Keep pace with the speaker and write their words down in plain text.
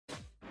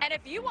And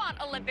if you want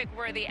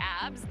Olympic-worthy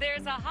abs,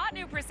 there's a hot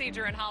new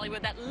procedure in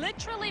Hollywood that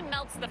literally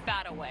melts the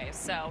fat away.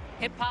 So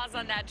hit pause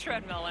on that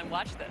treadmill and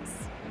watch this.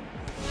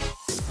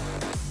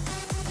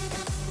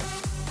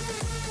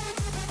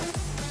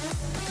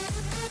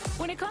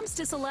 When it comes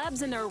to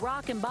celebs and their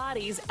rockin'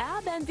 bodies,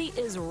 ab envy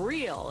is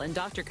real, and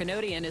Dr.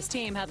 Canody and his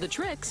team have the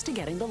tricks to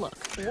getting the look.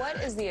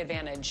 What is the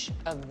advantage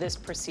of this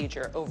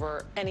procedure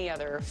over any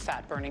other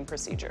fat-burning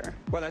procedure?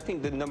 Well, I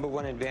think the number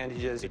one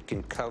advantage is it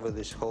can cover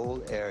this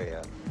whole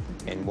area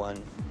in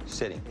one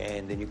sitting.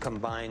 And then you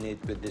combine it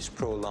with this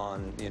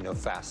prolonged,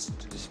 fast.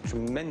 It's a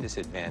tremendous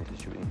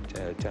advantage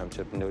in terms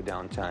of no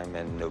downtime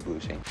and no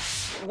bruising.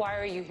 Why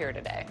are you here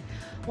today?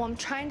 Well, I'm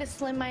trying to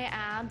slim my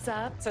abs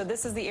up. So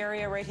this is the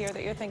area right here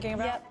that you're thinking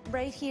about? Yep,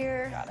 right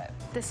here. Got it.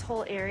 This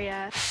whole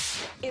area.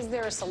 Is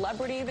there a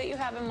celebrity that you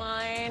have in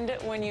mind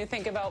when you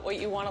think about what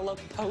you want to look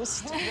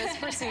post this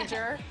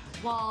procedure?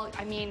 Well,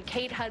 I mean,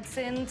 Kate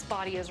Hudson's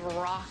body is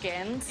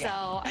rockin',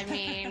 so, I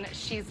mean,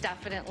 she's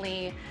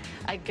definitely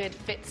a good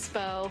fit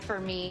spo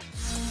for me.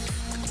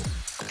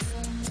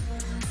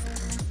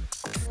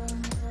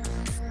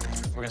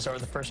 We're gonna start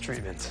with the first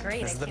treatment.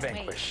 Great, This is the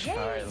Vanquish. All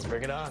right, let's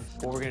bring it on.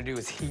 What we're gonna do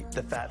is heat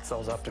the fat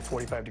cells up to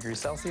 45 degrees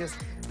Celsius.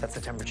 That's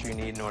the temperature you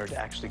need in order to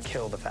actually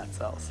kill the fat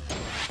cells.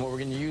 What we're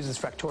gonna use is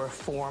Fractora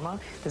Forma.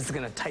 This is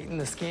gonna tighten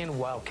the skin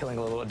while killing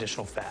a little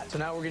additional fat. So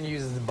now we're gonna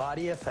use the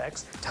Body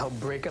FX to help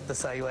break up the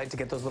cellulite to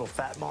get those little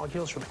fat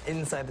molecules from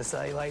inside the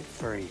cellulite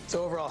free.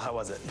 So overall, how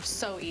was it?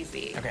 So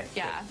easy. Okay.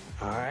 Yeah.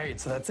 Good. All right,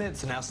 so that's it.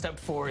 So now step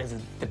 4 is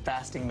the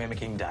fasting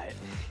mimicking diet.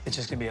 It's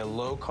just gonna be a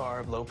low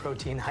carb, low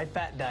protein, high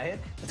fat diet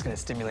that's gonna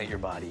stimulate your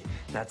body.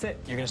 And that's it.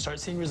 You're gonna start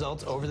seeing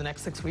results over the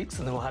next 6 weeks,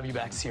 and then we'll have you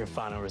back to see your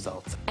final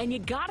results. And you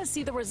gotta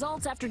see the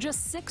results after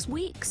just 6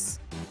 weeks.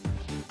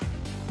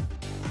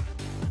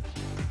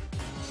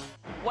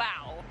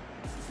 Wow.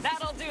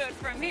 That'll do it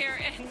from here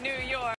in New York.